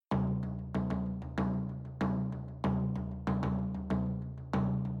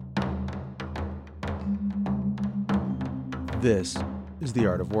This is The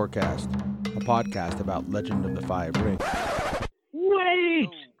Art of Warcast, a podcast about Legend of the Five Rings. Wait!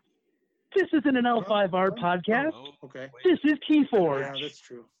 This isn't an L5R podcast. Oh, okay. This is KeyForge. Yeah, that's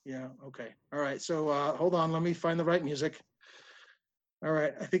true. Yeah, okay. All right, so hold on. Let me find the right music. All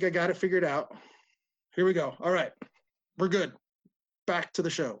right, I think I got it figured out. Here we go. All right, we're good. Back to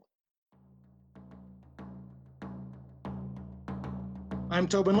the show. I'm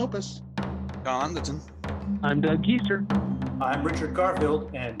Tobin Lopez. Carl Anderton. I'm Doug Geeser. I'm Richard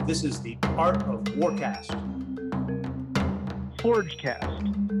Garfield, and this is the Art of Warcast.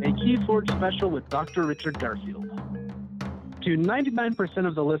 ForgeCast, a KeyForge special with Dr. Richard Garfield. To 99%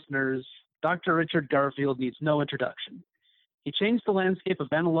 of the listeners, Dr. Richard Garfield needs no introduction. He changed the landscape of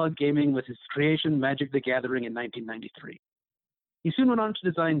analog gaming with his creation Magic the Gathering in 1993. He soon went on to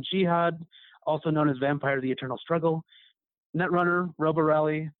design Jihad, also known as Vampire the Eternal Struggle, Netrunner,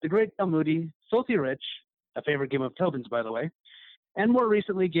 Robo-Rally, The Great Moody, Filthy Rich, a favorite game of Tobin's, by the way, and more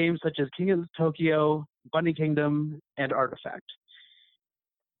recently games such as King of Tokyo, Bunny Kingdom, and Artifact.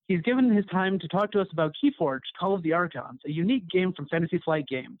 He's given his time to talk to us about KeyForge, Call of the Archons, a unique game from Fantasy Flight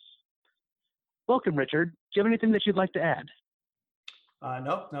Games. Welcome, Richard. Do you have anything that you'd like to add?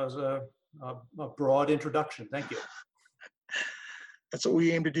 No, that was a broad introduction. Thank you. That's what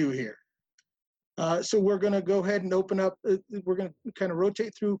we aim to do here. So we're going to go ahead and open up. We're going to kind of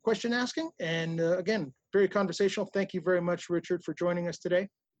rotate through question asking. And again, very conversational. Thank you very much, Richard, for joining us today.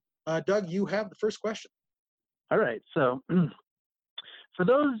 Doug, you have the first question. All right. So for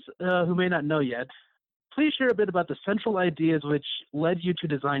those who may not know yet, please share a bit about the central ideas which led you to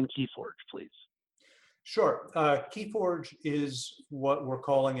design KeyForge, please. Sure. KeyForge is what we're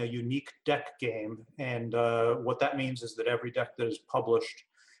calling a unique deck game. And what that means is that every deck that is published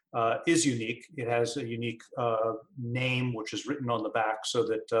is unique. It has a unique name, which is written on the back so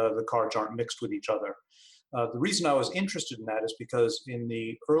that the cards aren't mixed with each other. The reason I was interested in that is because in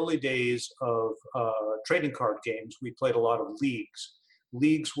the early days of trading card games, we played a lot of leagues.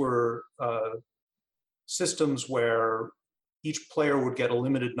 Leagues were systems where each player would get a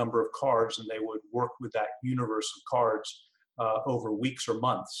limited number of cards and they would work with that universe of cards over weeks or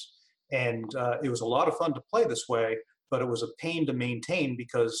months. And it was a lot of fun to play this way, but it was a pain to maintain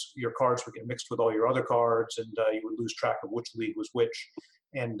because your cards would get mixed with all your other cards and you would lose track of which league was which.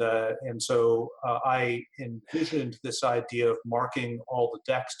 And so I envisioned this idea of marking all the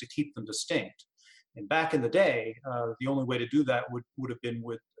decks to keep them distinct. And back in the day, the only way to do that would have been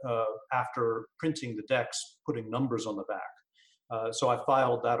with, after printing the decks, putting numbers on the back. So I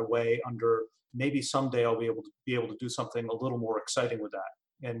filed that away under maybe someday I'll be able to do something a little more exciting with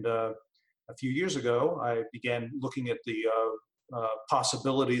that. And a few years ago, I began looking at the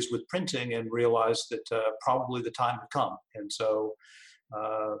possibilities with printing and realized that probably the time had come. And so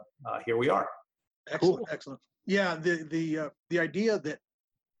here we are. Excellent, Cool. excellent. Yeah, the idea that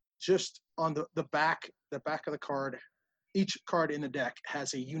just on the back of the card, each card in the deck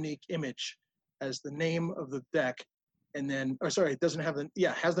has a unique image as the name of the deck, and then, it doesn't have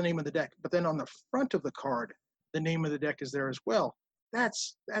has the name of the deck, but then on the front of the card, the name of the deck is there as well.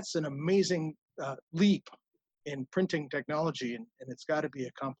 That's an amazing leap in printing technology, and it's got to be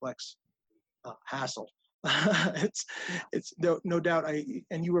a complex hassle. it's no doubt.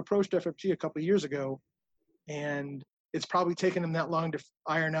 And you approached FFG a couple of years ago, and it's probably taken them that long to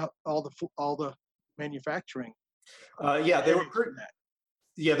iron out all the manufacturing. They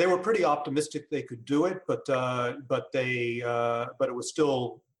were pretty optimistic they could do it, but it was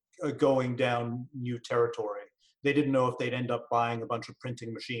still going down new territory. They didn't know if they'd end up buying a bunch of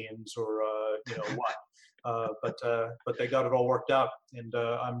printing machines or what, but they got it all worked out, and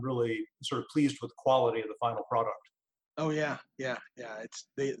I'm really sort of pleased with the quality of the final product. Oh yeah. It's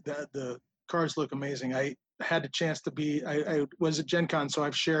the cards look amazing. I had a chance to be. I was at Gen Con, so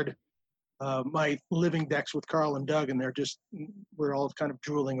I've shared my living decks with Carl and Doug, and we're all kind of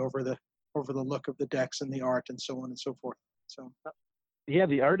drooling over the look of the decks and the art and so on and so forth. So. Yeah,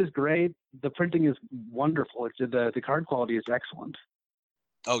 the art is great. The printing is wonderful. The card quality is excellent.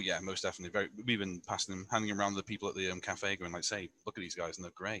 Oh yeah, most definitely. We've been handing them around to the people at the cafe, going like, "Say, look at these guys, and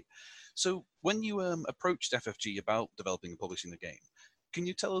they're great." So when you approached FFG about developing and publishing the game, can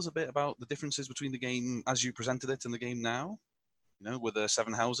you tell us a bit about the differences between the game as you presented it and the game now? You know, with the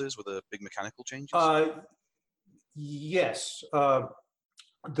 7 houses, with the big mechanical changes. Yes.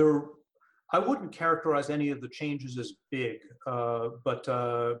 I wouldn't characterize any of the changes as big, but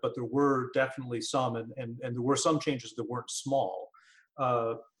there were definitely some, and there were some changes that weren't small.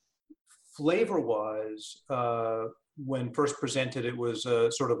 Flavor-wise, when first presented, it was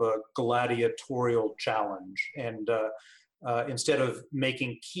sort of a gladiatorial challenge, and instead of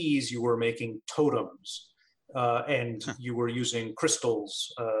making keys, you were making totems. and you were using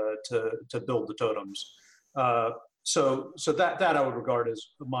crystals to build the totems. So that I would regard as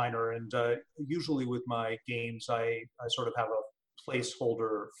minor. And usually with my games, I sort of have a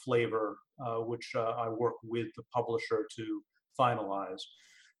placeholder flavor, which I work with the publisher to finalize.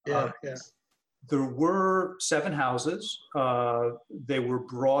 Yeah. There were 7 houses. They were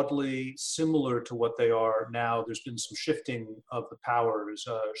broadly similar to what they are now. There's been some shifting of the powers.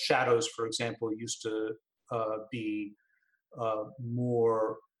 Shadows, for example, used to be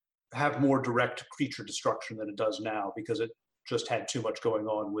have more direct creature destruction than it does now, because it just had too much going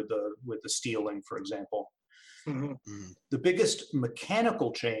on with the stealing, for example. Mm-hmm. The biggest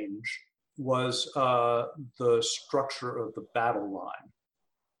mechanical change was the structure of the battle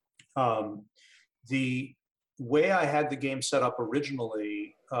line. The way I had the game set up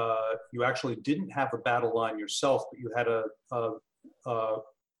originally, you actually didn't have a battle line yourself, but you had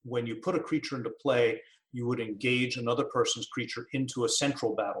when you put a creature into play, you would engage another person's creature into a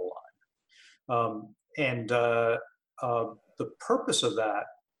central battle line. The purpose of that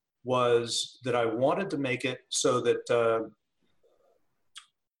was that I wanted to make it so that the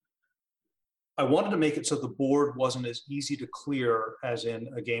board wasn't as easy to clear as in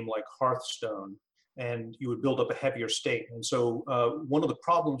a game like Hearthstone, and you would build up a heavier state. And so one of the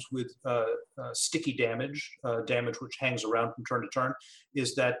problems with sticky damage which hangs around from turn to turn,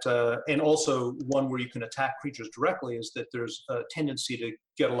 is that, and also one where you can attack creatures directly, is that there's a tendency to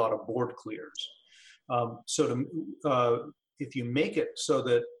get a lot of board clears. If you make it so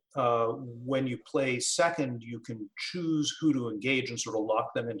that when you play second, you can choose who to engage and sort of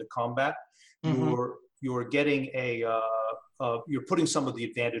lock them into combat, Mm-hmm. you're getting you're putting some of the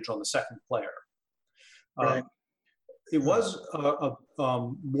advantage on the second player. Right. It was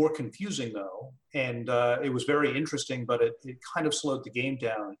more confusing though, and it was very interesting, but it kind of slowed the game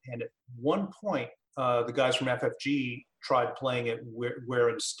down. And at one point, the guys from FFG tried playing it where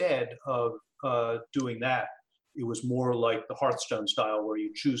instead of doing that, it was more like the Hearthstone style where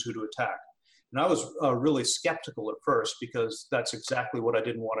you choose who to attack. And I was really skeptical at first, because that's exactly what I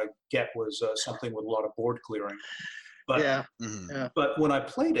didn't want to get, was something with a lot of board clearing. But, Yeah. Mhm. Yeah. but when I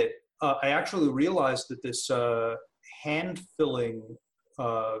played it, I actually realized that this hand-filling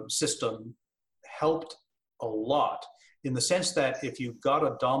system helped a lot, in the sense that if you got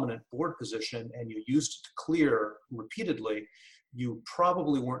a dominant board position and you used it to clear repeatedly, you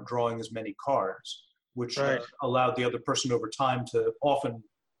probably weren't drawing as many cards, which Right. allowed the other person over time to often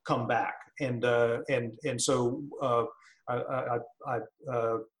come back. And so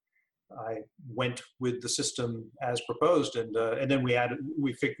I went with the system as proposed, and then we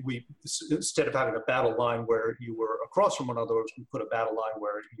instead of having a battle line where you were across from one another, we put a battle line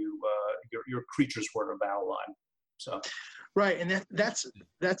where your creatures were in a battle line. So. Right, and that's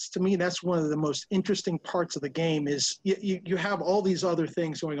to me, that's one of the most interesting parts of the game. Is you have all these other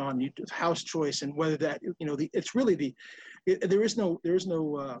things going on, you house choice, and whether that it's really there is no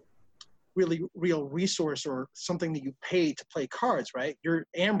really real resource or something that you pay to play cards, right? Your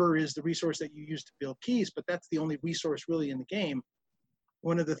amber is the resource that you use to build keys, but that's the only resource really in the game.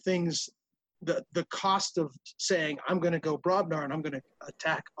 One of the things, the cost of saying, I'm going to go Brobnar and I'm going to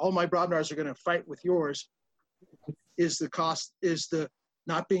attack, all my Brobnars are going to fight with yours, is the cost, is the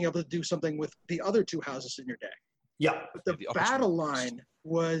not being able to do something with the other 2 houses in your deck. Yeah. But the battle line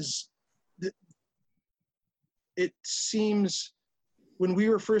was, it seems, when we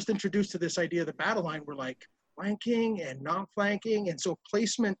were first introduced to this idea of the battle line, we're like flanking and not flanking. And so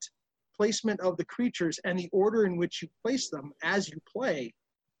placement of the creatures and the order in which you place them as you play,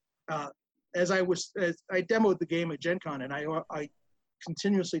 as I demoed the game at Gen Con, and I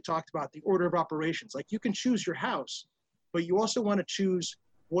continuously talked about the order of operations. Like, you can choose your house, but you also want to choose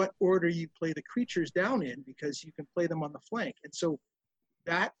what order you play the creatures down in, because you can play them on the flank. And so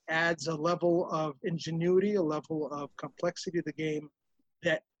that adds a level of ingenuity, a level of complexity to the game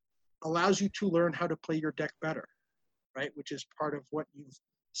that allows you to learn how to play your deck better, right? Which is part of what you've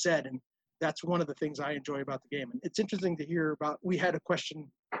said. And that's one of the things I enjoy about the game. And it's interesting to hear about, we had a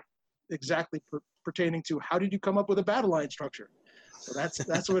question exactly pertaining to, how did you come up with a battle line structure? So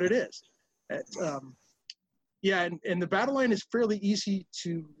that's what it is. Yeah, and the battle line is fairly easy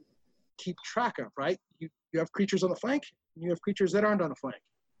to keep track of, right? You have creatures on the flank, and you have creatures that aren't on the flank.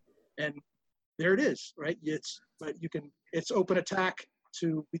 And there it is, right? It's open attack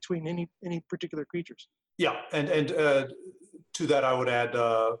to between any particular creatures. Yeah, and to that I would add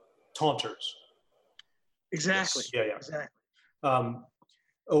taunters. Exactly. Yes. Yeah. Exactly.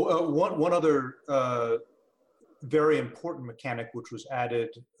 One other very important mechanic which was added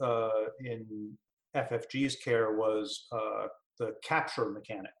in FFG's care was the capture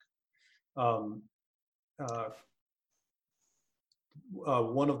mechanic.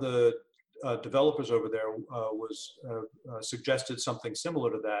 one of the developers over there suggested something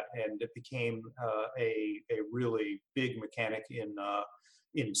similar to that, and it became a really big mechanic in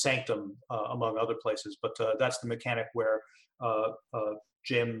Sanctum, among other places. But that's the mechanic where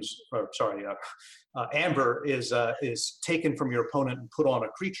Amber is taken from your opponent and put on a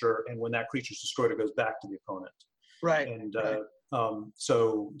creature, and when that creature is destroyed, it goes back to the opponent. Right. And right.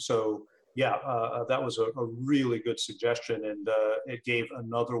 Yeah, that was a really good suggestion, and it gave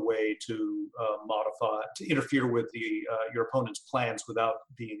another way to interfere with your opponent's plans without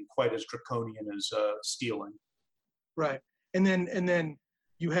being quite as draconian as stealing. Right, and then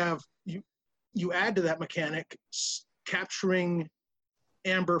you add to that mechanic capturing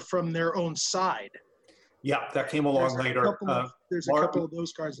Amber from their own side. Yeah, that came along later. There's a couple of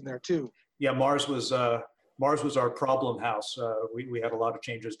those cards in there too. Yeah, Mars was our problem house. We had a lot of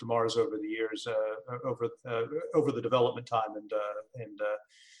changes to Mars over the years, over the development time, and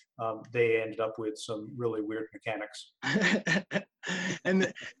they ended up with some really weird mechanics.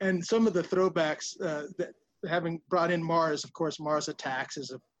 and some of the throwbacks that having brought in Mars, of course, Mars Attacks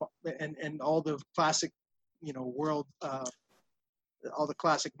and all the classic, world, all the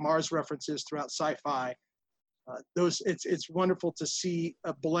classic Mars references throughout sci-fi. It's wonderful to see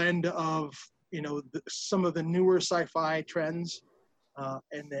a blend of some of the newer sci-fi trends,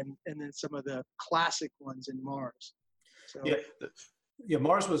 and then some of the classic ones in Mars. So, yeah,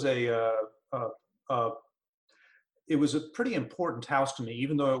 Mars was it was a pretty important house to me,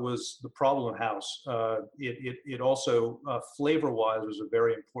 even though it was the problem house. It also flavor-wise was a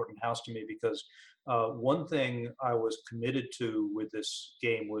very important house to me, because one thing I was committed to with this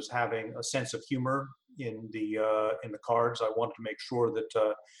game was having a sense of humor in the cards. I wanted to make sure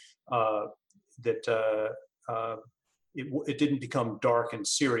that it didn't become dark and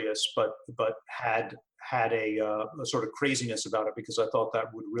serious, but had a sort of craziness about it, because I thought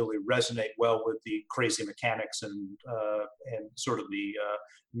that would really resonate well with the crazy mechanics and sort of the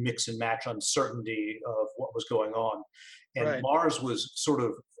mix and match uncertainty of what was going on. And right. Mars was sort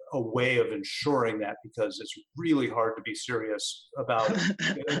of a way of ensuring that, because it's really hard to be serious about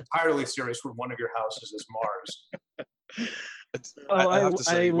entirely serious when one of your houses is Mars.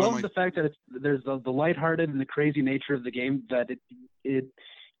 I love the fact that there's the lighthearted and the crazy nature of the game, that it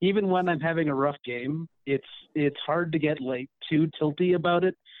even when I'm having a rough game, it's hard to get too tilty about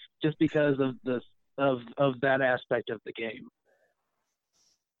it, just because of that aspect of the game.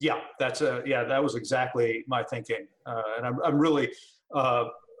 Yeah, that was exactly my thinking, and I'm really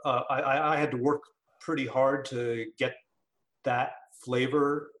I had to work pretty hard to get that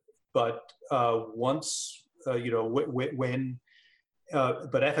flavor, but once but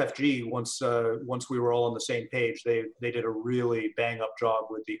FFG, once we were all on the same page, they did a really bang up job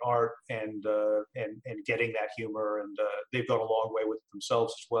with the art and getting that humor, and they've gone a long way with it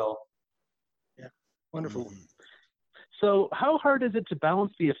themselves as well. Yeah, wonderful. Mm-hmm. So how hard is it to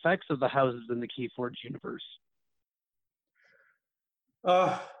balance the effects of the houses in the KeyForge universe?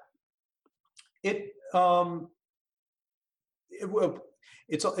 It's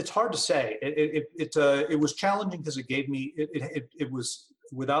hard to say. It was challenging because it gave me it was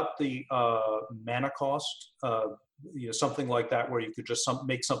without the mana cost, something like that, where you could just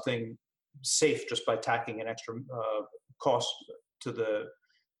make something safe just by tacking an extra cost to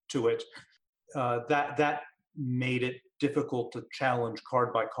it. That made it difficult to challenge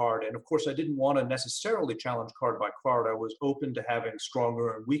card by card. And of course, I didn't want to necessarily challenge card by card. I was open to having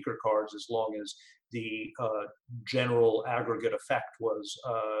stronger and weaker cards, as long as the general aggregate effect was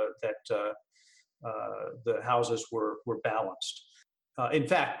that the houses were balanced. In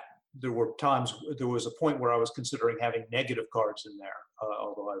fact, there was a point where I was considering having negative cards in there,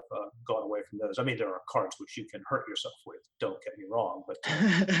 although I've gone away from those. I mean, there are cards which you can hurt yourself with, don't get me wrong, but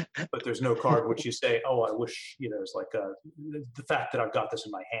there's no card which you say, oh, I wish, it's like the fact that I've got this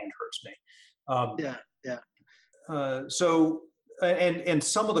in my hand hurts me. Yeah. So, and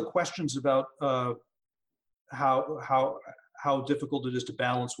some of the questions about how difficult it is to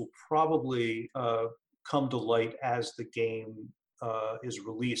balance will probably come to light as the game is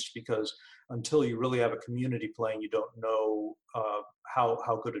released, because until you really have a community playing, you don't know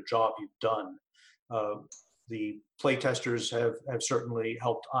how good a job you've done. The playtesters have certainly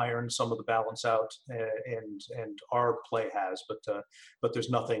helped iron some of the balance out, and our play has, but there's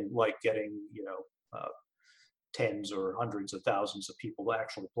nothing like getting tens or hundreds of thousands of people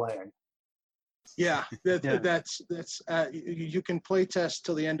actually playing. Yeah, that's you can play test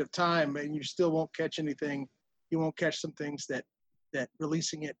till the end of time, and you still won't catch anything. You won't catch some things that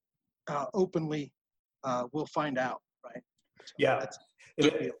releasing it openly will find out, right? So yeah,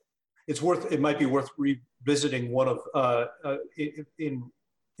 it might be worth revisiting one of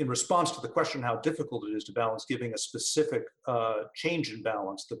in response to the question how difficult it is to balance, giving a specific change in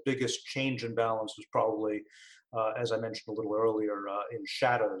balance. The biggest change in balance was probably, as I mentioned a little earlier, in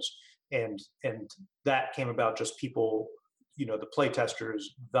shadows, and that came about just people, the playtesters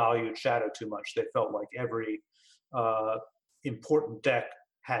valued shadow too much. They felt like every important deck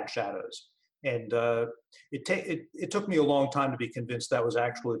had shadows. And it took me a long time to be convinced that was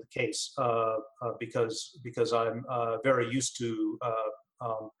actually the case, because I'm very used to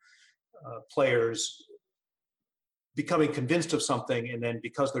players becoming convinced of something, and then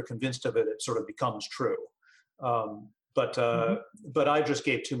because they're convinced of it, it sort of becomes true. But I just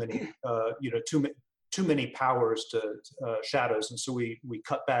gave too many powers to shadows, and so we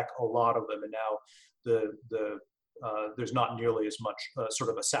cut back a lot of them, and now there's not nearly as much sort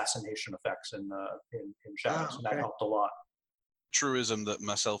of assassination effects in shadows, and that helped a lot. Truism that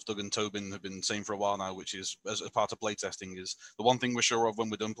myself, Doug, and Tobin have been saying for a while now, which is as a part of playtesting, is the one thing we're sure of when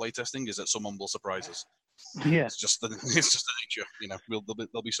we're done playtesting is that someone will surprise us. Yeah, it's just the nature,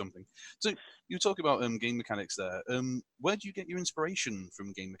 there'll be something. So you talk about game mechanics there. Where do you get your inspiration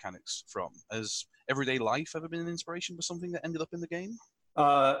from game mechanics from? Has everyday life ever been an inspiration for something that ended up in the game?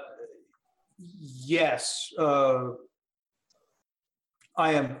 Yes.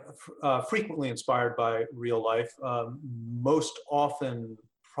 I am frequently inspired by real life, most often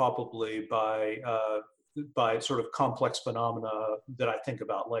probably by sort of complex phenomena that I think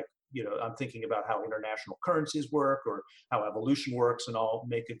about, like, I'm thinking about how international currencies work or how evolution works, and I'll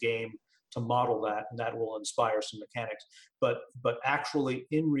make a game to model that, and that will inspire some mechanics. But actually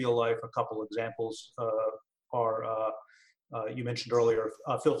in real life, a couple examples are, you mentioned earlier,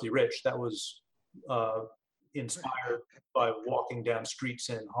 Filthy Rich. That was inspired by walking down streets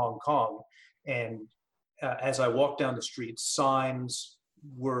in Hong Kong, and as I walked down the street, signs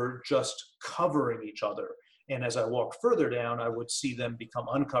were just covering each other, and as I walked further down, I would see them become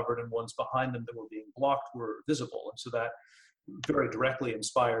uncovered, and ones behind them that were being blocked were visible, and so that very directly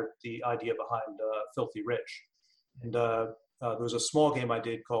inspired the idea behind Filthy Rich. And there was a small game I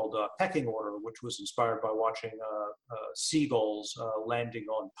did called Pecking Order, which was inspired by watching seagulls landing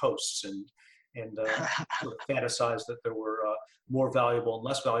on posts, and sort of fantasized that there were more valuable and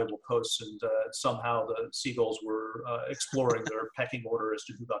less valuable posts, and somehow the seagulls were exploring their pecking order as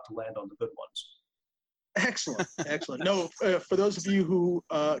to who got to land on the good ones. Excellent. No, for those of you who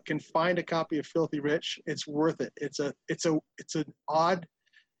can find a copy of Filthy Rich, it's worth it. It's an odd,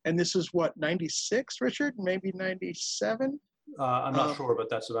 and this is what, 96, Richard? Maybe 97? I'm not sure, but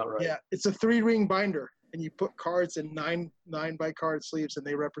that's about right. Yeah, it's a 3-ring binder, and you put cards in 9 by card sleeves, and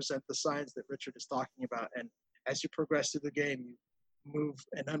they represent the signs that Richard is talking about. And as you progress through the game, you move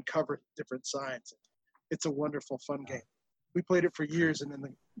and uncover different signs. It's a wonderful, fun game. We played it for years, and then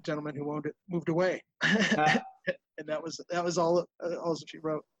the gentleman who owned it moved away, and that was all she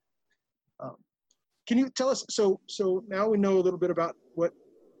wrote. Can you tell us? So now we know a little bit about what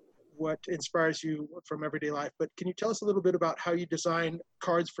inspires you from everyday life, but can you tell us a little bit about how you design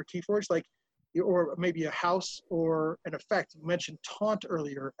cards for KeyForge, like, or maybe a house or an effect? You mentioned taunt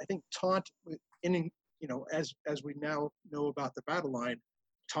earlier. I think taunt, as we now know about the battle line,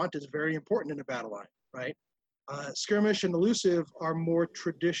 taunt is very important in a battle line, right? Skirmish and elusive are more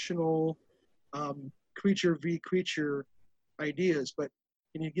traditional creature v creature ideas, but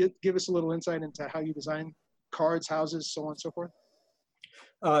can you give us a little insight into how you design cards, houses, so on and so forth?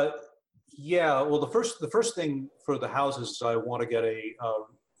 Yeah, well, the first thing for the houses is I want to get a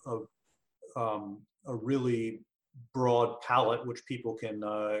really broad palette which people can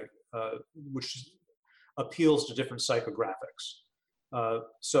which appeals to different psychographics.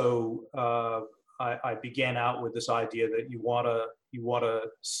 So I began out with this idea that you want a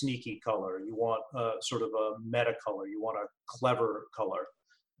sneaky color, you want sort of a meta color, you want a clever color.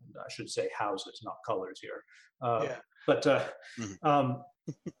 I should say houses, not colors here. Yeah. But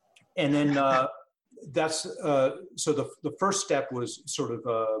and then that's so the first step was sort of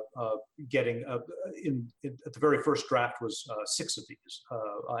getting at the very first draft was 6 of these.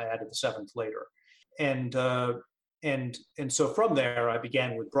 I added the 7th later, and so from there I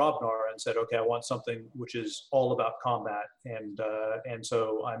began with Brobnar and said, okay, I want something which is all about combat, and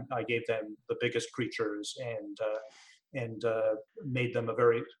so I gave them the biggest creatures and made them a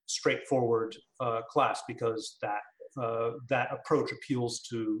very straightforward class, because that approach appeals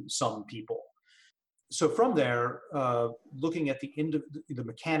to some people. So from there, looking at the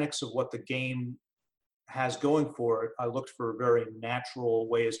mechanics of what the game has going for it, I looked for very natural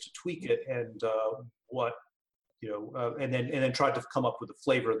ways to tweak it, and and then tried to come up with a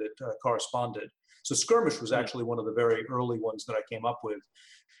flavor that corresponded. So Skirmish was actually one of the very early ones that I came up with.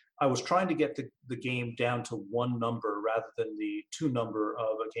 I was trying to get the game down to one number rather than the two number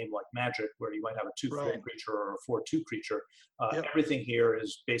of a game like Magic, where you might have a 2/4 creature or a 4/2 creature. Everything here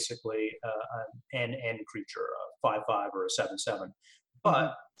is basically an N creature, a 5/5 or a 7/7.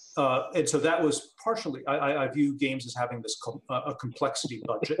 But and so that was partially. I view games as having this a complexity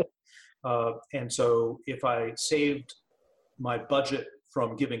budget, and so if I saved my budget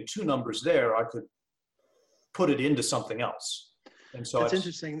from giving two numbers there, I could put it into something else. And so it's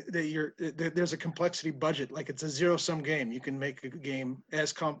interesting that there's a complexity budget. Like it's a zero-sum game. You can make a game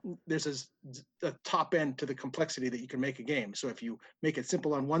there's a top end to the complexity that you can make a game. So if you make it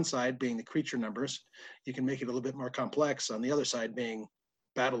simple on one side, being the creature numbers, you can make it a little bit more complex on the other side, being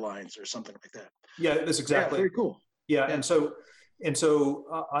battle lines or something like that. Yeah, that's exactly. Yeah, very cool. Yeah, and so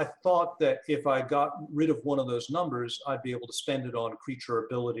I thought that if I got rid of one of those numbers, I'd be able to spend it on creature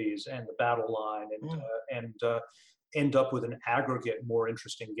abilities and the battle line and end up with an aggregate, more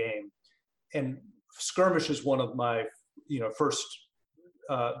interesting game. And skirmish is one of my, the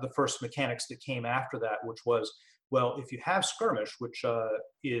first mechanics that came after that, which was, well, if you have skirmish, which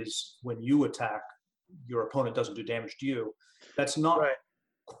is when you attack, your opponent doesn't do damage to you. That's not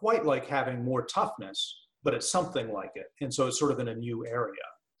quite like having more toughness, but it's something like it. And so it's sort of in a new area.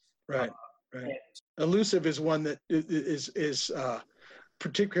 Right. Elusive is one that is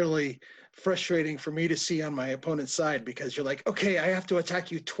particularly frustrating for me to see on my opponent's side, because you're like, okay, I have to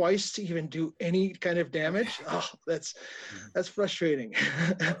attack you twice to even do any kind of damage. Oh, that's frustrating.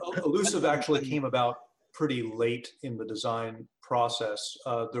 Elusive actually came about pretty late in the design process.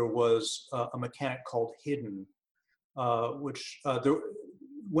 There was a mechanic called Hidden, which there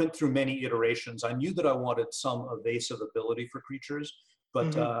went through many iterations. I knew that I wanted some evasive ability for creatures,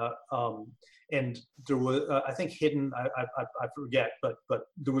 but and there was, I think Hidden, I forget, but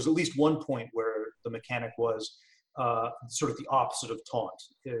there was at least one point where the mechanic was sort of the opposite of taunt.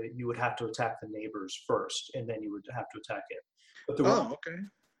 You would have to attack the neighbors first, and then you would have to attack it. But there were,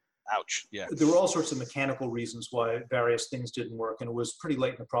 ouch, yeah. There were all sorts of mechanical reasons why various things didn't work, and it was pretty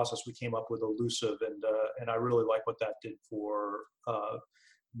late in the process we came up with Elusive, and I really like what that did for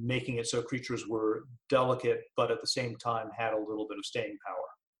making it so creatures were delicate, but at the same time had a little bit of staying power.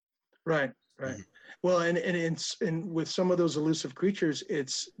 Right. Well, and with some of those elusive creatures,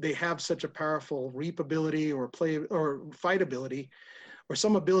 they have such a powerful reap ability or play or fight ability, or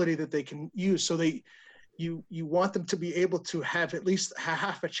some ability that they can use. So you want them to be able to have at least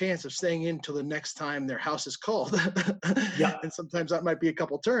half a chance of staying in till the next time their house is called. Yeah. And sometimes that might be a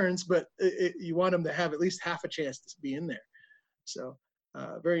couple turns, but you want them to have at least half a chance to be in there. So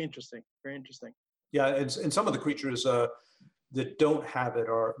very interesting. Yeah, and some of the creatures that don't have it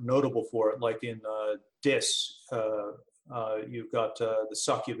are notable for it, like in Dis, you've got the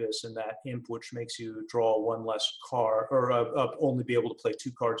Succubus and that Imp, which makes you draw one less card, or only be able to play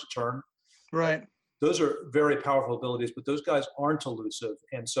 2 cards a turn. Right. Those are very powerful abilities, but those guys aren't elusive,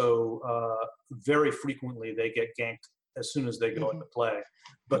 and so very frequently they get ganked as soon as they go into play.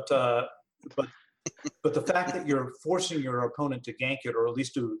 But the fact that you're forcing your opponent to gank it, or at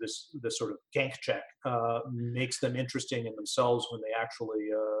least do this sort of gank check, makes them interesting in themselves when they actually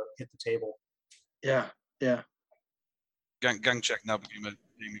hit the table. Yeah. Gang check now became a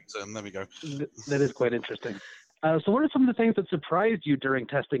gaming term. There we go. That is quite interesting. So what are some of the things that surprised you during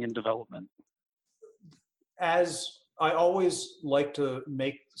testing and development? As I always like to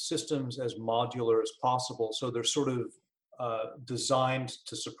make systems as modular as possible, so they're sort of designed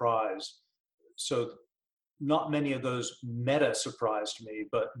to surprise. So not many of those meta surprised me,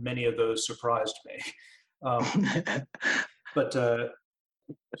 but many of those surprised me. But there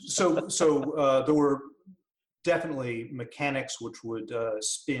were definitely mechanics which would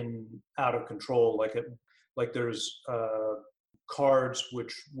spin out of control. Like there's cards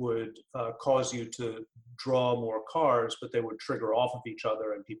which would cause you to draw more cards, but they would trigger off of each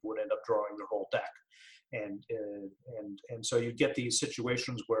other, and people would end up drawing their whole deck. And so you get these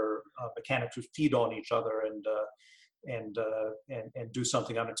situations where mechanics would feed on each other and do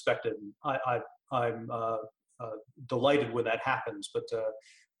something unexpected. I'm delighted when that happens, but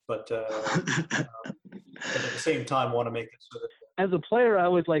at the same time want to make it so that. As a player, I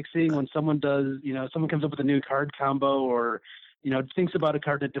always like seeing when someone comes up with a new card combo, or thinks about a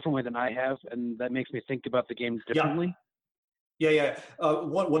card in a different way than I have, and that makes me think about the game differently. Yeah.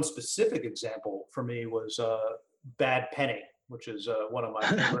 One specific example for me was Bad Penny, which is one of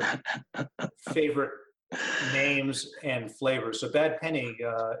my favorite names and flavors. So Bad Penny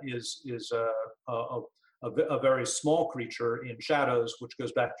is a very small creature in Shadows, which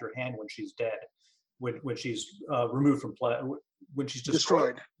goes back to your hand when she's dead, when she's removed from play, when she's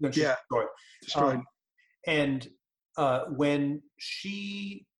destroyed. When she's destroyed. And when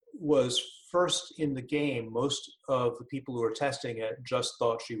she was first in the game, most of the people who were testing it just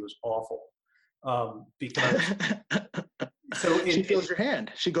thought she was awful. Because so she feels your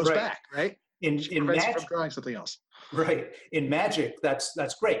hand. She goes back, right? In prevents you Magic, from drawing something else. right? In Magic, that's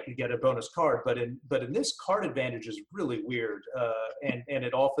great. You get a bonus card, but in this, card advantage is really weird, and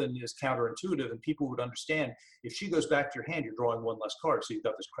it often is counterintuitive. And people would understand if she goes back to your hand, you're drawing one less card, so you've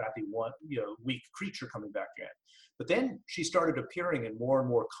got this crappy one, weak creature coming back to your hand. But then she started appearing in more and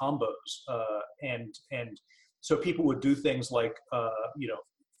more combos, and so people would do things like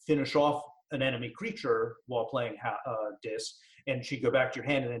finish off an enemy creature while playing Dis, and she'd go back to your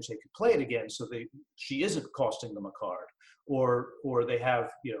hand, and then she could play it again, so she isn't costing them a card. Or they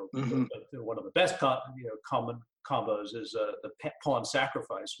have one of the best common combos is the pawn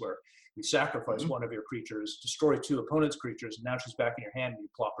sacrifice, where you sacrifice one of your creatures, destroy 2 opponents' creatures, and now she's back in your hand, and you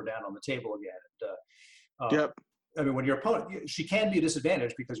plop her down on the table again. And, yep. I mean, when your opponent, she can be a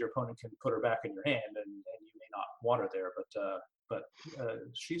disadvantage because your opponent can put her back in your hand, and you may not want her there, but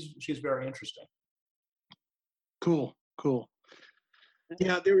she's very interesting. Cool.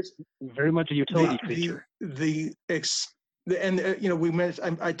 Yeah, there was very much a utility creature. We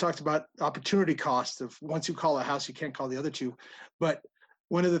mentioned, I talked about opportunity cost of once you call a house, you can't call the other 2. But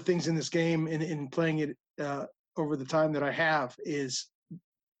one of the things in this game, in playing it over the time that I have, is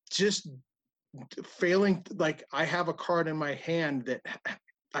just failing. Like, I have a card in my hand that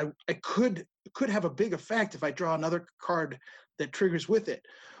I could have a big effect if I draw another card that triggers with it,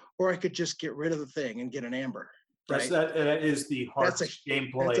 or I could just get rid of the thing and get an amber. Right? That is the hard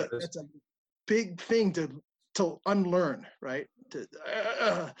gameplay. That's a big thing to unlearn, right?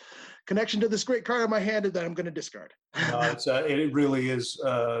 Connection to this great card in my hand that I'm going to discard. No, it really is.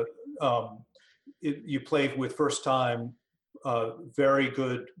 You play with first time very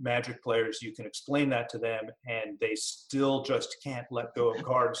good Magic players. You can explain that to them, and they still just can't let go of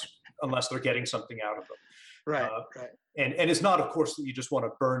cards unless they're getting something out of them. Right. And it's not, of course, that you just want to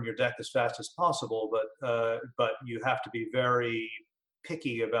burn your deck as fast as possible, but you have to be very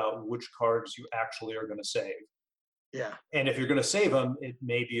picky about which cards you actually are going to save. Yeah. And if you're going to save them, it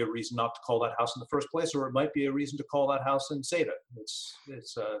may be a reason not to call that house in the first place, or it might be a reason to call that house and save it. It's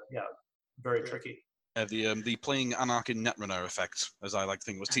very tricky. The playing Anarch in Netrunner effect, as I like to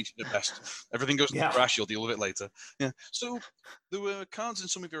think, was teaching it best. Everything goes to the trash, you'll deal with it later. Yeah. So there were cards in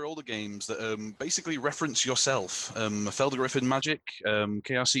some of your older games that basically reference yourself. Felder Griffin Magic,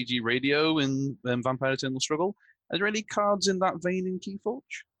 KRCG Radio in Vampire Eternal Struggle. Are there any cards in that vein in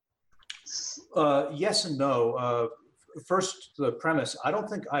KeyForge? Yes and no. First, the premise. I don't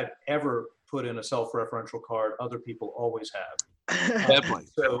think I've ever put in a self-referential card. Other people always have.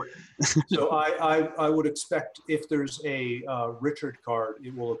 So I would expect if there's a Richard card,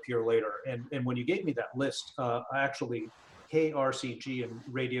 it will appear later. And when you gave me that list, I actually, KRCG and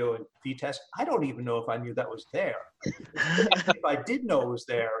Radio and VTest, I don't even know if I knew that was there. If I did know it was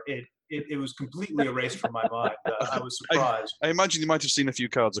there, it was completely erased from my mind. I was surprised. I imagine you might have seen a few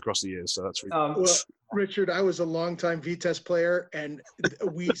cards across the years, so that's really well, Richard, I was a longtime VTest player, and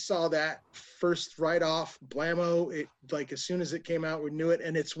we saw that first right off, blammo. It, like, as soon as it came out, we knew it,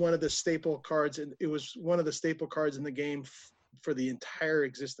 and it's one of the staple cards, and it was one of the staple cards in the game for the entire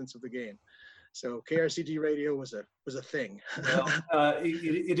existence of the game. So KRCG Radio was a thing. Well,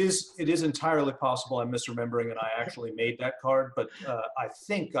 it is entirely possible I'm misremembering and I actually made that card, but I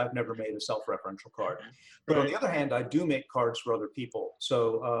think I've never made a self-referential card. But on the other hand, I do make cards for other people.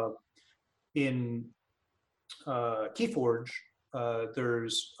 So in KeyForge,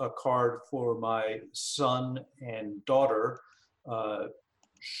 there's a card for my son and daughter,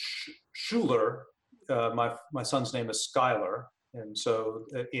 Schuler. My son's name is Skylar. And so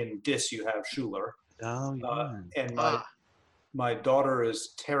in Dis, you have Schuler. Oh, yeah. And my daughter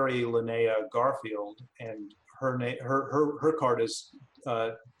is Terry Linnea Garfield, and her card is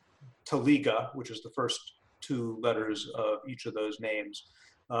Taliga, which is the first 2 letters of each of those names,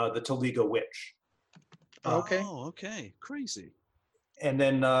 the Taliga Witch. Okay. Oh, okay. Crazy. And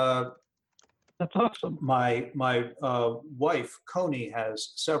then that's awesome. My wife, Coney,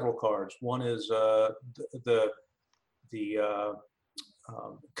 has several cards. One is the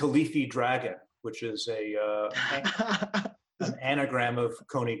Khalifi Dragon, which is an anagram of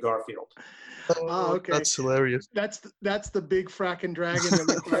Coney Garfield. Oh, okay. That's hilarious. That's the big fracking dragon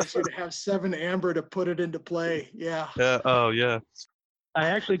that requires you to have 7 amber to put it into play. Yeah. Oh, yeah. I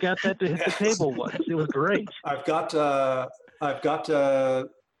actually got that to hit the table once. It was great. I've got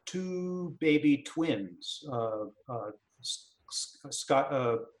 2 baby twins,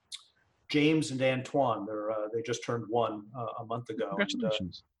 James and Antoine. They just turned one a month ago.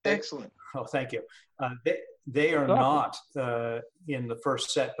 Congratulations. Excellent. Oh, thank you. They are not in the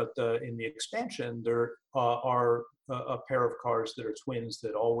first set, but in the expansion, there are a pair of cards that are twins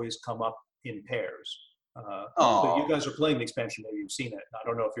that always come up in pairs. So you guys are playing the expansion, maybe you've seen it. I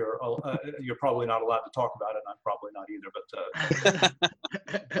don't know if you're probably not allowed to talk about it, and I'm probably not either,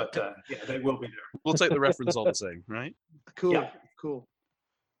 but yeah, they will be there. We'll take the reference all the same, right? Cool. Yeah. Cool.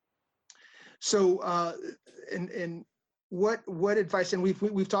 So, and what advice? And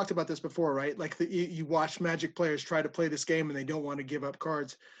we've talked about this before, right? Like you watch Magic players try to play this game and they don't want to give up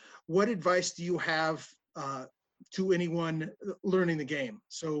cards. What advice do you have to anyone learning the game?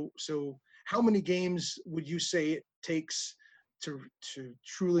 So how many games would you say it takes to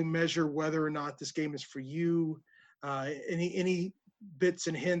truly measure whether or not this game is for you? Any bits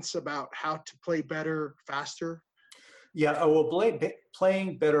and hints about how to play better, faster? Yeah, well,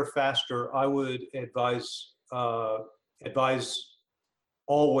 playing better, faster, I would advise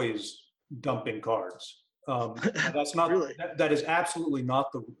always dumping cards. That's not Really? that is absolutely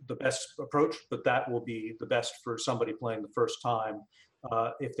not the best approach, but that will be the best for somebody playing the first time.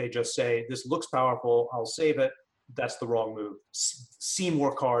 If they just say, this looks powerful, I'll save it, that's the wrong move. See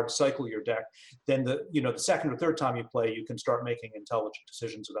more cards, cycle your deck. Then the second or third time you play, you can start making intelligent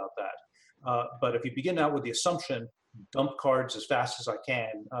decisions about that. But if you begin out with the assumption, dump cards as fast as I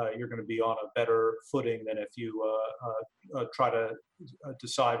can, you're going to be on a better footing than if you try to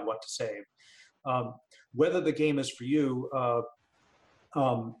decide what to save. Whether the game is for you,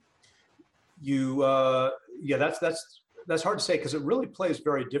 that's hard to say because it really plays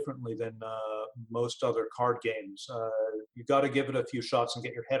very differently than most other card games. You've got to give it a few shots and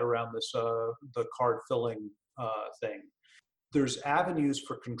get your head around this the card filling thing. There's avenues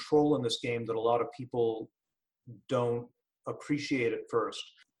for control in this game that a lot of people don't appreciate at first.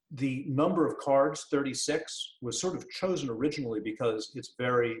 The number of cards, 36, was sort of chosen originally because it's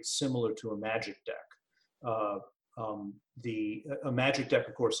very similar to a Magic deck. A Magic deck,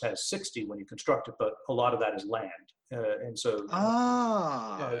 of course, has 60 when you construct it, but a lot of that is land. And so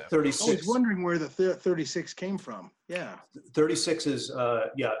 36. I was wondering where the 36 came from. Yeah. 36 is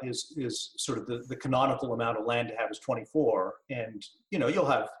sort of the canonical amount of land to have is 24. And, you'll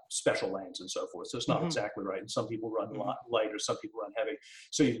have special lands and so forth. So it's not exactly right. And some people run light or some people run heavy.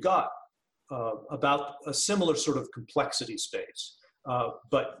 So you've got about a similar sort of complexity space.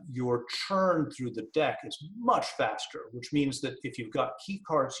 But your churn through the deck is much faster, which means that if you've got key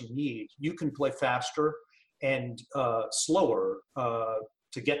cards you need, you can play faster and slower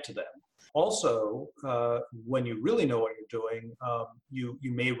to get to them. Also, when you really know what you're doing, you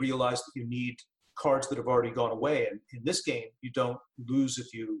may realize that you need cards that have already gone away. And in this game, you don't lose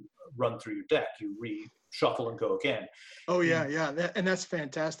if you run through your deck. You reshuffle and go again. Oh yeah, and that's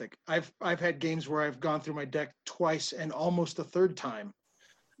fantastic. I've had games where I've gone through my deck twice and almost a third time.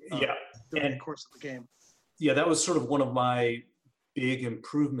 During the course of the game. Yeah, that was sort of one of my big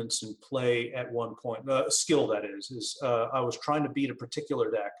improvements in play at one point. Skill, that is I was trying to beat a particular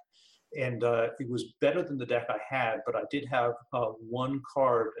deck, and it was better than the deck I had, but I did have one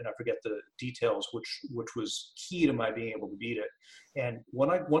card, and I forget the details, which was key to my being able to beat it. And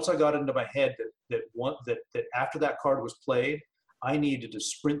once I got it into my head that after that card was played, I needed to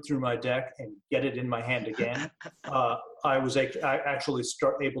sprint through my deck and get it in my hand again. I was actually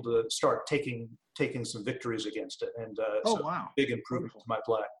able to start taking some victories against it, and wow, big improvement to my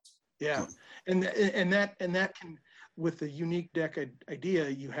play. Yeah, and that can, with the unique deck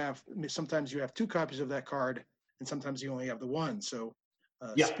idea, sometimes you have two copies of that card, and sometimes you only have the one. So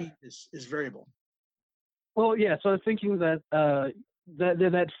speed is variable. Well, yeah. So I was thinking that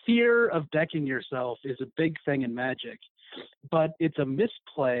that fear of decking yourself is a big thing in Magic, but it's a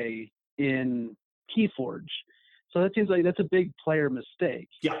misplay in KeyForge. So that seems like that's a big player mistake.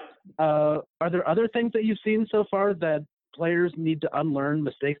 Yeah. Are there other things that you've seen so far that players need to unlearn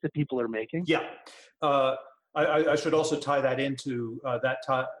mistakes that people are making? Yeah. I should also tie that into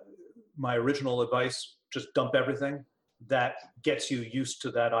my original advice, just dump everything. That gets you used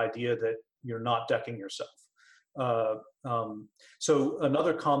to that idea that you're not decking yourself. So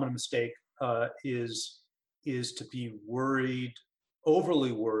another common mistake is to be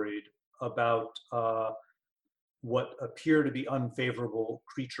overly worried about what appear to be unfavorable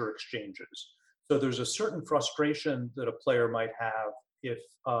creature exchanges. So there's a certain frustration that a player might have if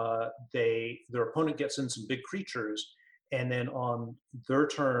their opponent gets in some big creatures, and then on their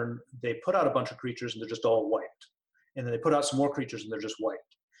turn, they put out a bunch of creatures and they're just all wiped. And then they put out some more creatures and they're just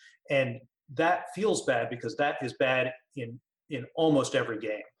wiped. And that feels bad because that is bad in almost every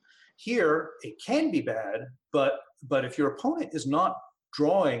game. Here, it can be bad, but if your opponent is not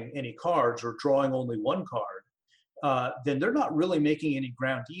drawing any cards or drawing only one card, then they're not really making any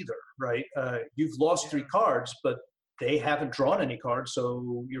ground either, right? You've lost 3 cards, but they haven't drawn any cards,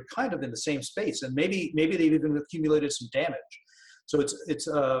 so you're kind of in the same space, and maybe they've even accumulated some damage. So it's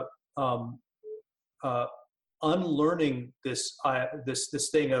unlearning this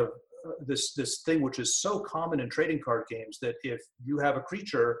thing which is so common in trading card games, that if you have a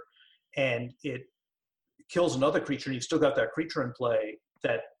creature and it kills another creature and you still got that creature in play,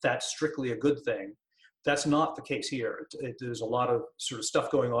 that's strictly a good thing. That's not the case here. There's a lot of sort of stuff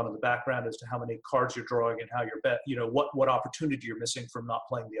going on in the background as to how many cards you're drawing and how you're what opportunity you're missing from not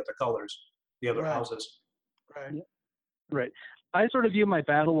playing the other colors, the other houses. Right. I sort of view my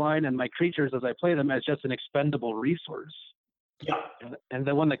battle line and my creatures as I play them as just an expendable resource. Yeah. And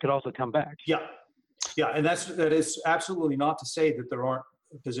the one that could also come back. Yeah. And that is absolutely not to say that there aren't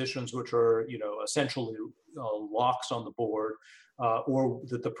positions which are, essentially locks on the board, or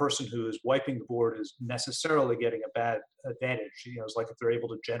that the person who is wiping the board is necessarily getting a bad advantage. It's like if they're able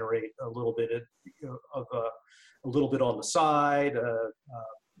to generate a little bit of a little bit on the side,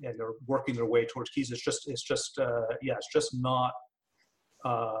 and they're working their way towards keys. It's just not.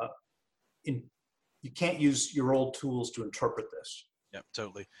 You can't use your old tools to interpret this. Yeah,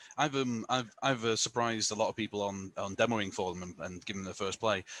 totally. I've surprised a lot of people on demoing for them and giving them their first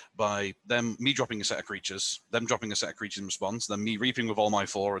play by me dropping a set of creatures, them dropping a set of creatures in response, then me reaping with all my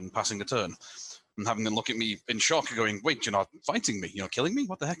 4 and passing the turn, and having them look at me in shock, going, "Wait, you're not fighting me? You're killing me?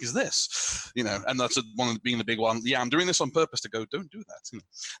 What the heck is this?" And that's one of being the big one. Yeah, I'm doing this on purpose to go. Don't do that.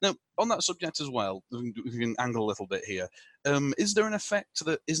 Now, on that subject as well, we can angle a little bit here. Is there an effect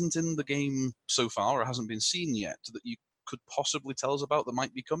that isn't in the game so far or hasn't been seen yet that you could possibly tell us about that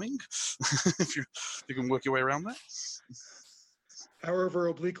might be coming? if you can work your way around that. However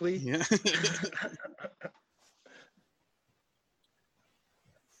obliquely. Yeah.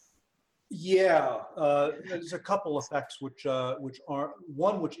 Yeah, there's a couple effects which aren't,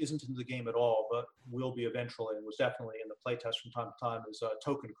 one which isn't in the game at all, but will be eventually, and was definitely in the playtest from time to time, is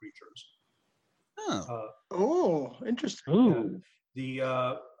token creatures. Oh, interesting. Ooh.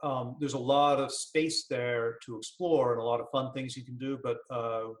 There's a lot of space there to explore and a lot of fun things you can do, but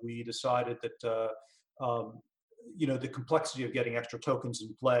we decided that the complexity of getting extra tokens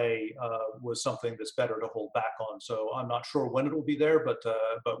in play was something that's better to hold back on. So I'm not sure when it will be there, but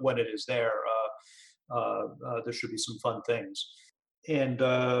when it is there, there should be some fun things. And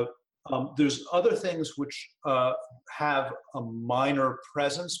there's other things which have a minor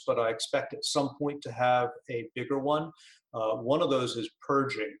presence, but I expect at some point to have a bigger one. One of those is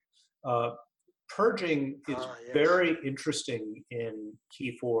purging. Purging is very interesting in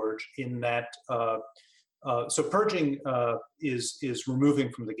KeyForge in that so purging is removing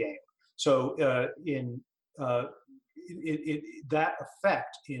from the game. So that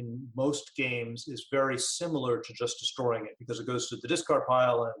effect in most games is very similar to just destroying it, because it goes to the discard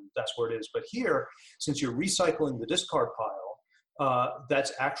pile and that's where it is. But here, since you're recycling the discard pile,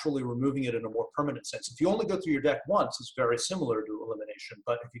 that's actually removing it in a more permanent sense. If you only go through your deck once, it's very similar to elimination.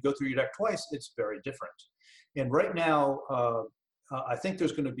 But if you go through your deck twice, it's very different. And right now, I think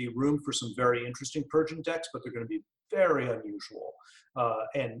there's going to be room for some very interesting purging decks, but they're going to be very unusual. So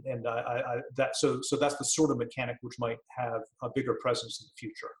that's the sort of mechanic which might have a bigger presence in the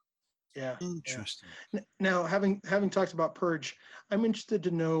future. Yeah. Interesting. Yeah. Now, having talked about purge, I'm interested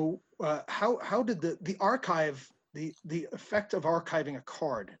to know how did the archive, the effect of archiving a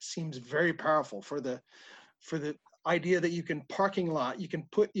card seems very powerful for the idea that you can you can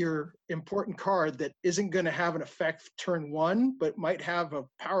put your important card that isn't going to have an effect turn 1, but might have a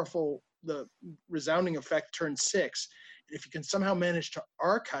powerful, the resounding effect turn 6. If you can somehow manage to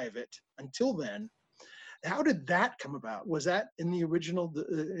archive it until then, how did that come about? Was that in the original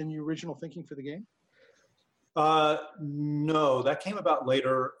thinking for the game? No, that came about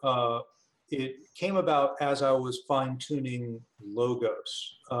later. It came about as I was fine-tuning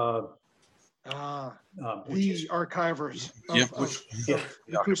Logos. The archivers of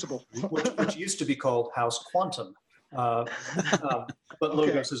the Crucible, which used to be called House Quantum, but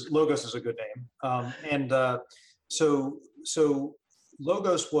Logos is a good name. So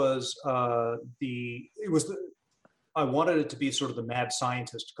Logos was I wanted it to be sort of the mad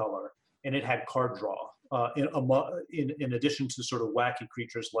scientist color, and it had card draw in addition to sort of wacky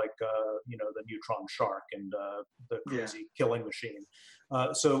creatures like the neutron shark and the crazy killing machine.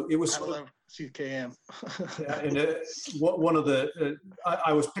 So it was. I love CKM. And one of the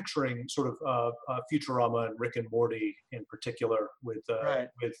I was picturing sort of Futurama and Rick and Morty in particular with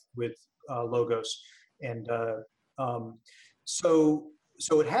Logos, and so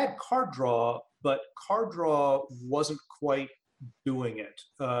it had card draw, but card draw wasn't quite doing it.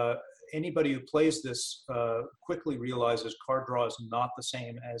 Anybody who plays this quickly realizes card draw is not the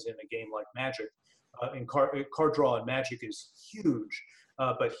same as in a game like Magic. Card draw in Magic is huge.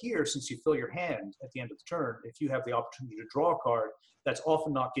 But here, since you fill your hand at the end of the turn, if you have the opportunity to draw a card, that's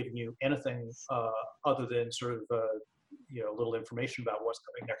often not giving you anything other than sort of a little information about what's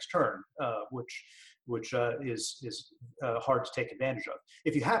coming next turn, which is hard to take advantage of.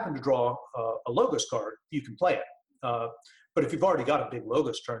 If you happen to draw a Logos card, you can play it. But if you've already got a big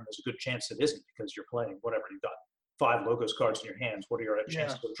Logos turn, there's a good chance it isn't, because you're playing whatever you've got 5 Logos cards in your hands. What are your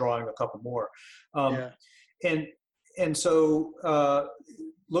chances of drawing a couple more? And so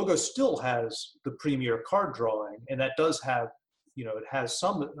Logos still has the premier card drawing, and that does have, it has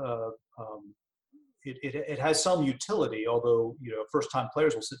some it has some utility, although first-time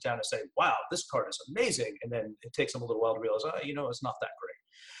players will sit down and say, wow, this card is amazing, and then it takes them a little while to realize, it's not that great.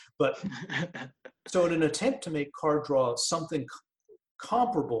 But so in an attempt to make card draw something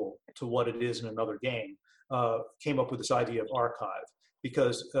comparable to what it is in another game, came up with this idea of archive,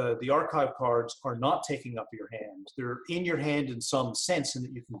 because the archive cards are not taking up your hand. They're in your hand in some sense, in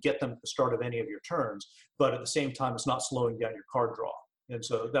that you can get them at the start of any of your turns, but at the same time, it's not slowing down your card draw. And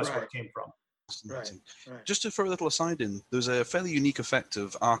so that's where it came from. Right. Just to throw a little aside in, there's a fairly unique effect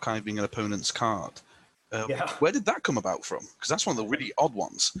of archiving an opponent's card. Where did that come about from? Because that's one of the really odd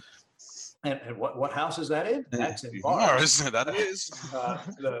ones. And what house is that in? That's in Mars. That is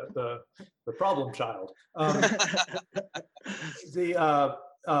the problem child.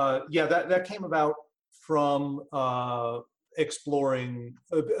 That came about from exploring.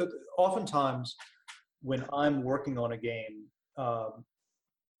 Oftentimes, when I'm working on a game,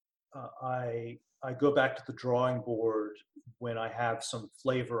 I go back to the drawing board when I have some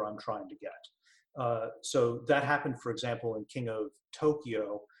flavor I'm trying to get. So that happened, for example, in King of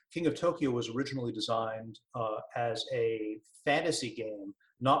Tokyo. King of Tokyo was originally designed as a fantasy game,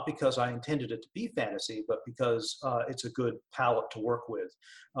 not because I intended it to be fantasy, but because it's a good palette to work with.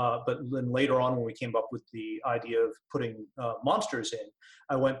 But then later on, when we came up with the idea of putting monsters in,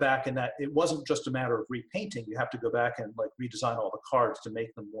 I went back, and that it wasn't just a matter of repainting. You have to go back and redesign all the cards to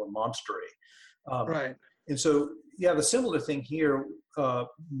make them more monstery. Right. And so, the similar thing here,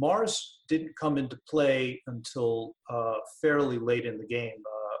 Mars didn't come into play until fairly late in the game.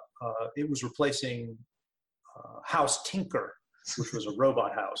 It was replacing House Tinker, which was a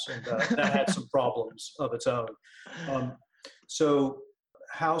robot house, and that had some problems of its own. So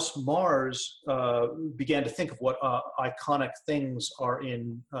House Mars began to think of what iconic things are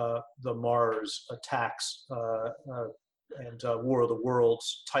in the Mars Attacks and War of the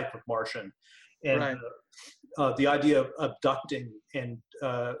Worlds type of Martian. And the idea of abducting and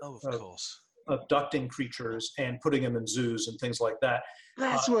abducting creatures and putting them in zoos and things like that.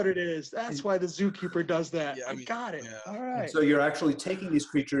 That's what it is. That's why the zookeeper does that. I got it. Yeah. All right. And so you're actually taking these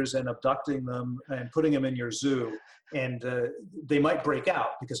creatures and abducting them and putting them in your zoo, and they might break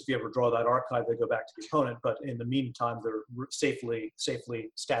out, because if you ever draw that archive, they go back to the opponent. But in the meantime, they're safely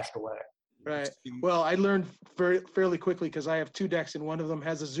stashed away. Right. Well, I learned fairly quickly, because I have 2 decks, and one of them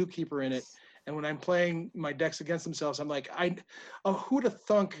has a zookeeper in it. And when I'm playing my decks against themselves, I'm like, who'd have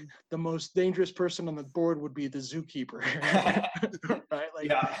thunk the most dangerous person on the board would be the zookeeper, right?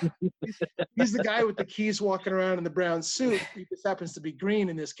 He's the guy with the keys walking around in the brown suit. He just happens to be green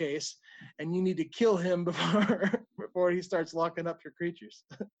in this case, and you need to kill him before he starts locking up your creatures.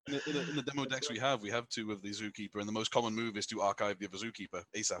 In the demo decks we have 2 of the zookeeper, and the most common move is to archive the other zookeeper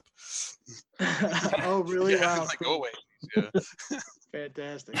ASAP. Oh, really? Wow. Go away. Yeah.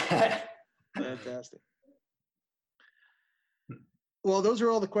 Fantastic. Fantastic. Well, those are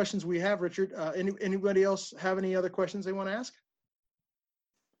all the questions we have, Richard. Anybody else have any other questions they want to ask?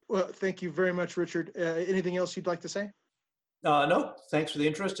 Well, thank you very much, Richard. Anything else you'd like to say? No, thanks for the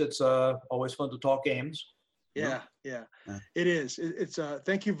interest. It's always fun to talk games. Yeah. It is. It's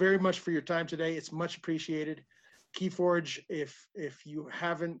thank you very much for your time today. It's much appreciated. KeyForge, if you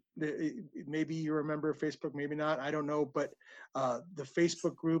haven't, maybe you're a member of Facebook, maybe not, I don't know, but the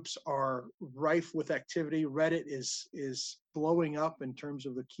Facebook groups are rife with activity. Reddit is blowing up in terms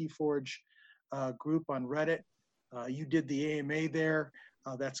of the KeyForge group on Reddit. You did the AMA there.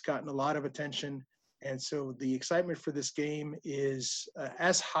 That's gotten a lot of attention. And so the excitement for this game is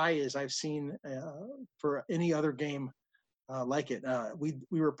as high as I've seen for any other game like it. We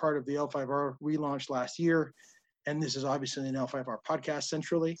were part of the L5R relaunch last year, and this is obviously an L5R podcast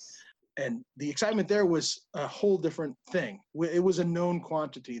centrally. And the excitement there was a whole different thing. It was a known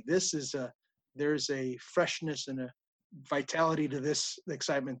quantity. There's a freshness and a vitality to this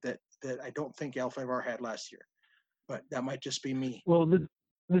excitement that I don't think L5R had last year. But that might just be me. Well,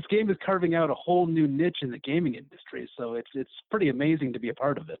 this game is carving out a whole new niche in the gaming industry. So it's pretty amazing to be a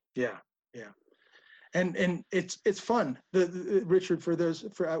part of it. Yeah. And it's fun. Richard,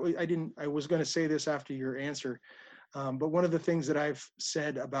 I was going to say this after your answer, but one of the things that I've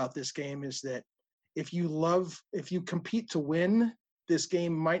said about this game is that if you compete to win, this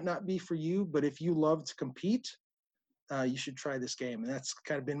game might not be for you, but if you love to compete, you should try this game. And that's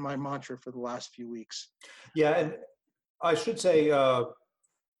kind of been my mantra for the last few weeks. Yeah, and I should say,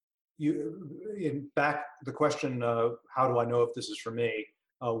 back the question, how do I know if this is for me?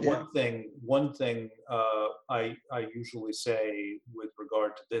 One thing I usually say with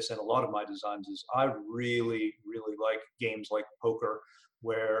regard to this and a lot of my designs is I really, really like games like poker,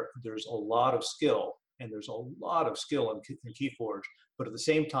 where there's a lot of skill, and there's a lot of skill in KeyForge, but at the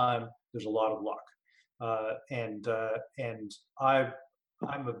same time, there's a lot of luck. And I'm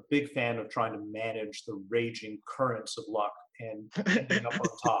a big fan of trying to manage the raging currents of luck and ending up on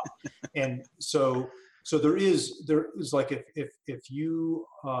top. And so there is like, if you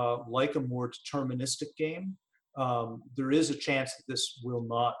like a more deterministic game, there is a chance that this will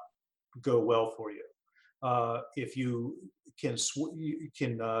not go well for you. If you can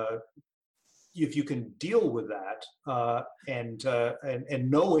if you can deal with that, and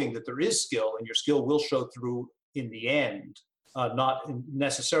knowing that there is skill, and your skill will show through in the end, not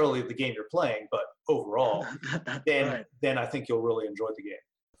necessarily the game you're playing, but overall, then I think you'll really enjoy the game.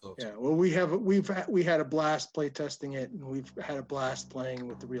 Yeah, well, we had a blast play testing it, and we've had a blast playing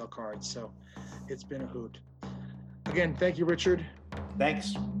with the real cards. So it's been a hoot. Again, thank you, Richard.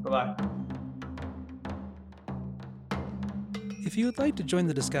 Thanks. Bye-bye. If you would like to join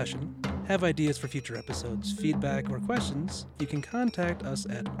the discussion, have ideas for future episodes, feedback, or questions, you can contact us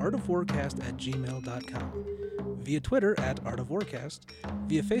at artofwarcast@gmail.com, via Twitter @artofwarcast,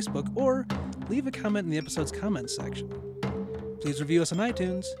 via Facebook, or leave a comment in the episode's comments section. Please review us on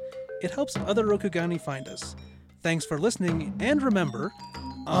iTunes. It helps other Rokugani find us. Thanks for listening, and remember,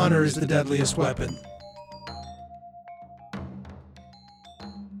 honor is the deadliest weapon.